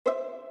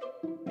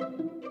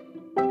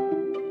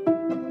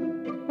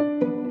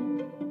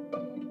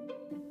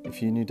If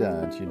you knew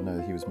Dad, you'd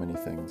know he was many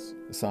things.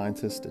 A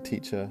scientist, a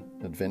teacher,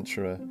 an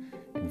adventurer,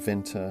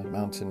 inventor,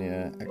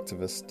 mountaineer,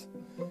 activist,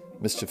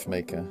 mischief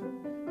maker,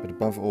 but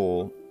above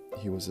all,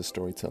 he was a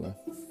storyteller.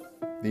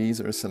 These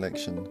are a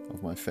selection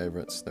of my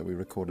favourites that we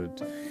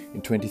recorded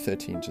in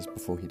 2013 just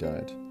before he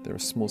died. They're a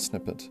small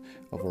snippet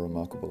of a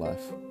remarkable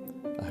life.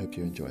 I hope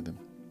you enjoy them.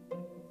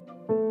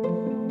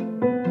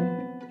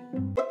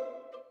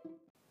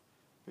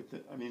 But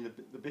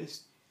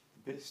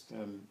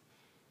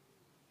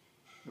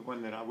the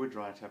one that I would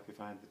write up if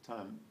I had the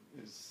time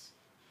is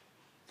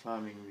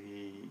climbing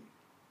the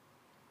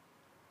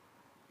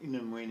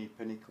Inner Mweni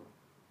Pinnacle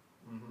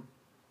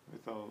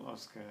with old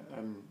Oscar,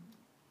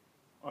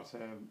 Otto,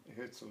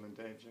 Herzl and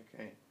Dave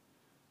Jacquet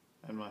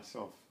and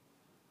myself.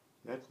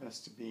 That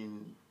must have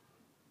been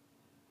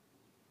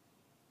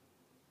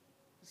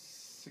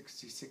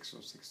 66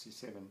 or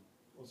 67.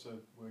 Also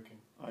working.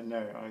 I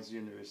know, I was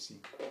university.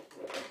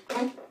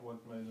 What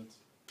made it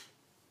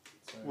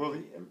so? Well,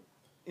 the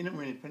Inner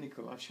Mweni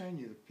Pinnacle, I've shown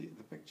you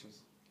the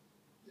pictures.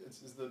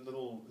 Is the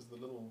little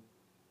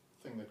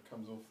thing that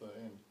comes off the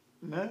end?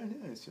 No,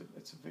 it's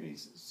a very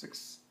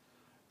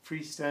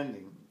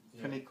freestanding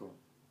pinnacle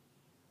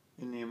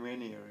in the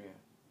Mweni area.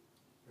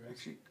 Right.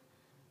 Actually,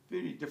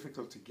 very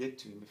difficult to get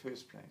to in the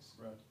first place.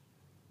 Right.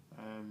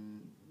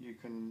 There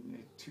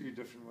are two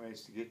different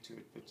ways to get to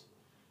it, but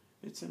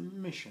it's a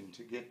mission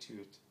to get to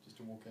it. Just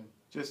to walk in.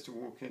 Just to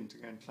walk in, to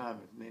go and climb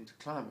it, and then to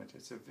climb it.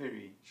 It's a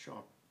very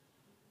sharp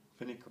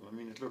pinnacle. I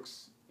mean, it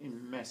looks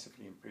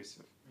massively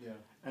impressive. Yeah.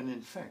 And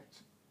in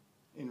fact,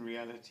 in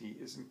reality,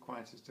 isn't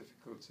quite as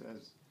difficult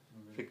as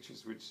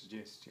pictures would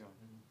suggest. Yeah.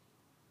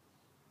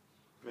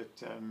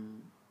 But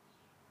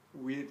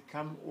we had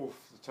come off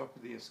the top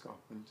of the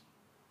escarpment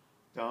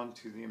down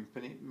to the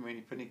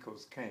Mweni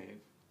Pinnacle's cave,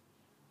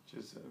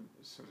 which is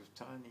a sort of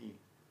tiny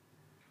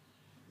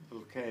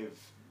little cave,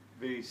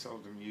 very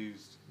seldom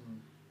used.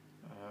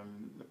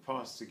 The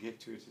path to get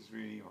to it is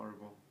really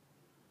horrible.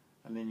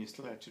 And then you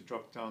still had to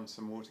drop down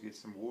some more to get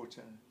some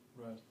water.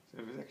 Right. So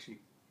it was actually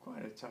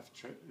quite a tough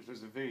trip. It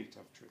was a very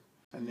tough trip.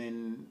 And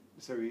then,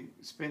 so we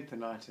spent the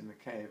night in the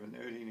cave, and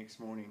early next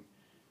morning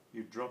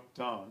you drop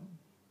down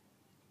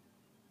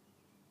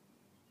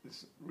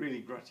this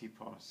really grotty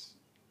pass.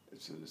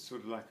 It's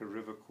sort of like a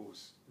river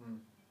course.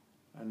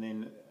 And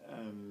then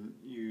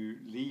you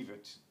leave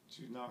it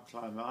to now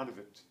climb out of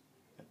it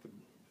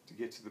to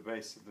get to the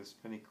base of this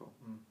pinnacle.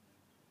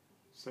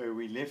 So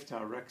we left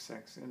our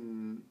rucksacks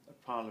in a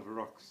pile of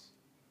rocks.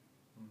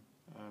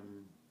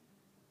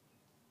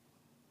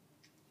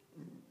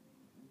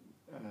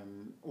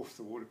 Off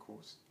the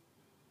watercourse,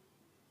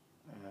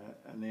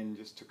 and then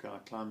just took our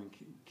climbing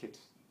kit,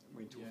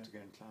 went off to go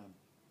and climb,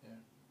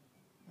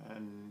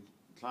 and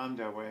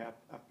climbed our way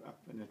up,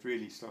 and it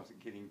really started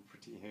getting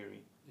pretty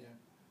hairy.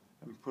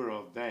 And poor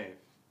old Dave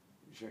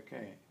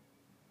Jacquet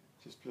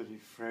just bloody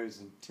froze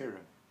in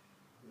terror.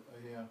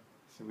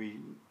 So we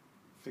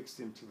fixed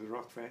him to the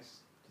rock face,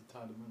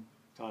 tied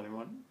him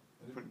on,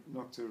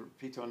 knocked a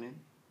pit on him.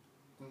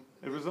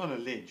 It was on a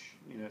ledge,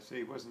 so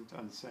he wasn't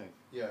unsafe.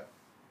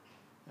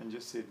 And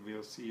just said,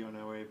 we'll see you on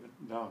our way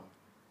down.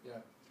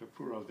 So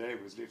poor old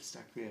Dave was left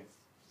stuck there.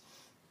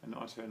 And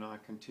Otto and I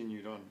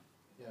continued on.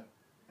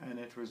 And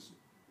it was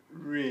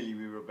really,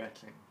 we were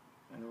battling.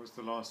 And it was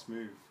the last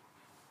move.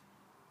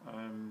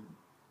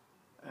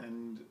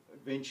 And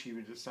eventually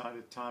we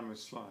decided time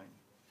was flying.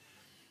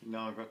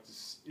 Now I've got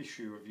this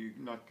issue of you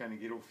not going to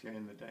get off here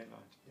in the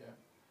daylight.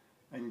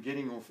 And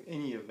getting off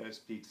any of those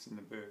peaks in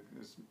the Berg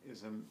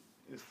is the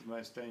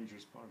most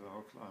dangerous part of the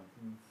whole climb.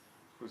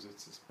 Because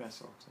it's this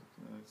basalt,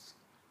 it's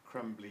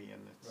crumbly,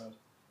 and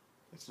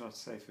it's not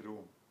safe at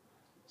all.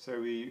 So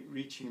we're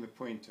reaching the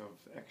point of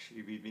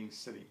actually we being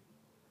silly.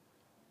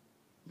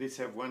 Let's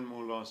have one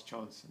more last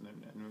chance, and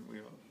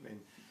we'll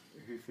then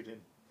hoof it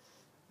in.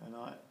 And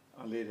I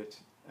led it,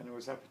 and it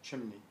was up a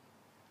chimney.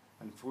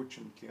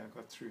 Unfortunately, I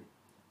got through.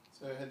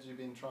 So had you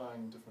been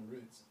trying different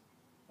routes?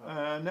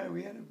 No,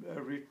 we had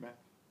a route map.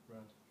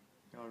 Right.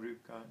 Our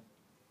route guide.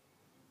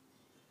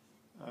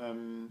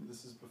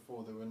 This is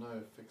before there were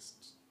no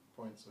fixed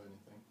points or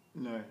anything.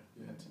 No.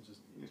 You had to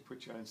just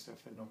put your own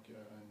stuff in. knock your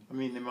own. I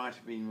mean, there might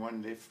have been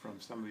one left from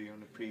somebody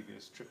on a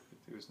previous trip, but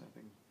there was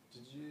nothing.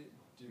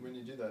 When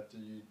you do that, do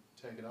you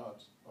take it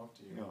out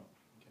after you? Yeah.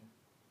 Okay.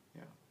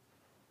 Yeah.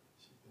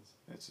 Jeez.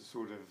 That's a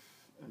sort of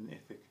an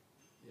ethic.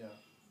 Yeah.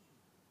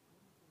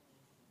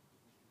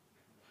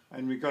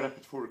 And we got up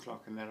at 4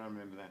 o'clock, and I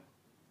remember that.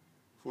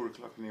 4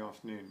 o'clock in the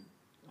afternoon,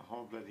 a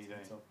whole bloody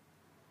day.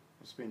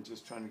 I spent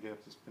just trying to get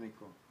up this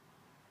pinnacle.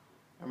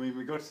 I mean,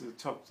 we got to the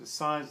top. The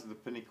size of the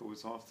pinnacle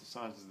was half the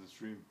size of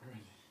this room.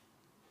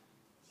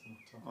 Really?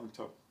 On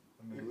top.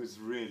 Amazing. It was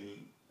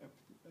really a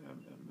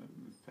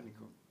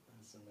pinnacle.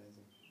 That's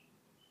amazing.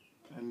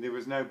 And there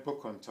was no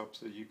book on top,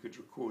 so you could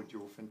record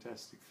your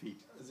fantastic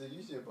feat. Is there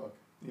usually a book?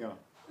 Yeah.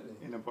 Really?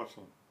 In a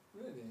bottle.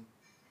 Really?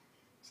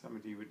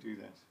 Somebody would do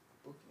that.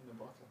 Book in a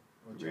bottle?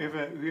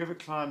 Whoever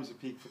climbs a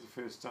peak for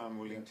the first time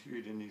will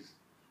include in his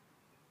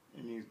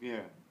Chinese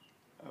beer,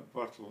 a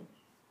bottle,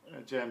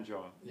 a jam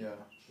jar, Yeah.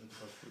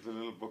 with a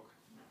little book,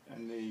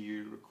 and there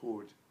you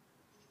record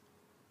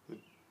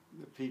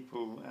the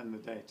people and the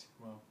date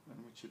Wow.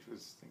 on which it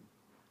was thing,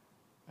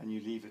 and you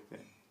leave it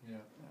there. Yeah.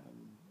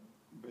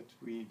 But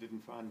we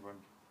didn't find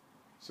one,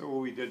 so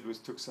all we did was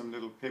took some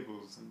little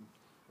pebbles and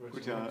Wrote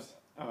put your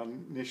our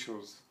names.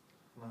 initials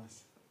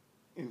Nice.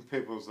 in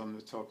pebbles on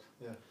the top,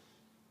 Yeah.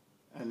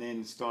 and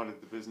then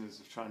started the business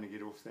of trying to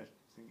get off that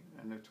thing.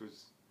 And it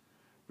was,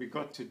 we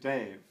got to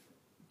Dave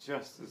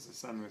just as the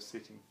sun was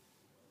setting.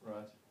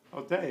 Right.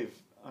 Oh,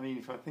 Dave! I mean,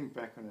 if I think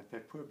back on it,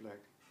 that poor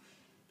bloke,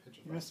 he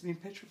Petrified. must have been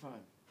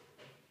petrified.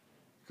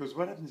 Because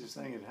what happens if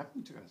something had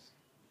happened to us?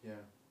 Yeah.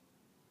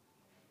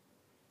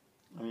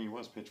 I mean, he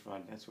was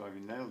petrified. That's why we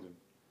nailed him.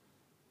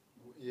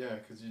 Yeah,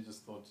 because you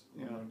just thought,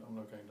 Yeah. I'm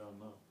not going down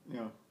now.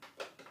 Yeah.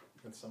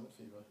 Got summit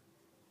fever.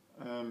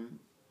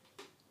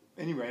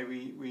 Anyway,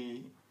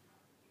 we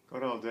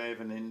got old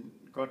Dave and then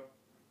got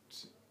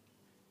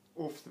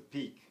off the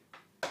peak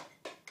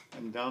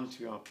and down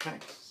to our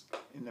packs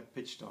in the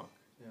pitch dark.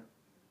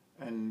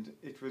 Yeah. And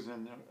it was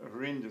an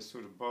horrendous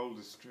sort of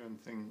boulder-strewn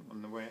thing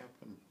on the way up,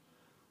 and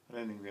I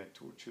don't think we had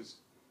torches,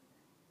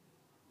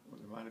 or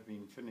they might have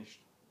been finished.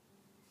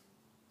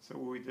 So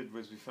all we did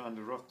was we found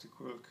a rock to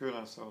curl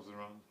ourselves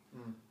around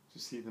to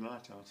see the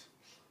night out.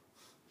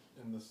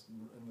 In this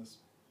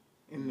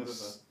In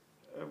this,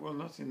 well,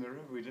 not in the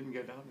river. We didn't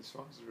go down as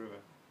far as the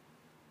river.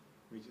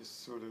 We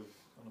just sort of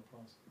on a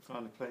pass.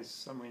 found a place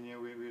somewhere near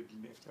where we had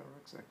left our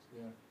rucksacks.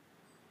 Yeah.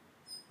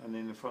 And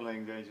then the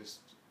following day, just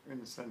when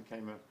the sun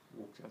came up,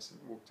 walked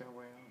our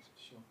way out.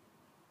 Sure.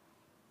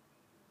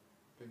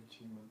 Big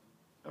achievement.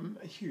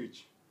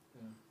 Huge.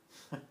 Yeah.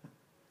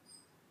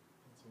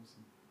 That's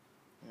awesome.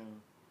 Yeah.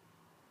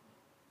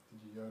 Did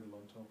you yodel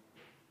on top?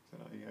 So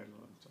I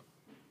yodel on top.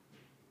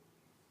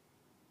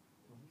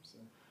 I hope so.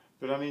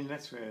 But I mean,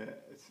 that's where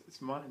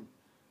it's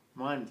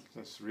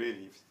mindless,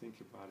 really, if you think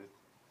about it.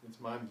 It's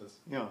mindless.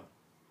 Yeah.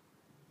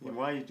 What?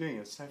 Why are you doing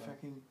it? It's so Yeah.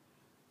 fucking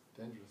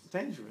Dangerous.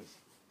 dangerous.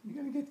 You're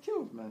going to get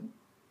killed, man.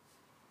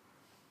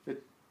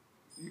 But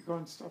you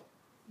can't stop.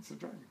 It's a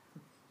drug.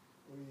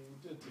 Well, you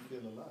do it to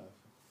feel alive.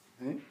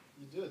 Eh? You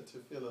do it to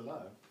feel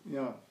alive.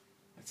 Yeah.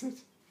 That's it.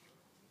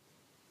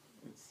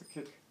 It's the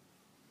kick.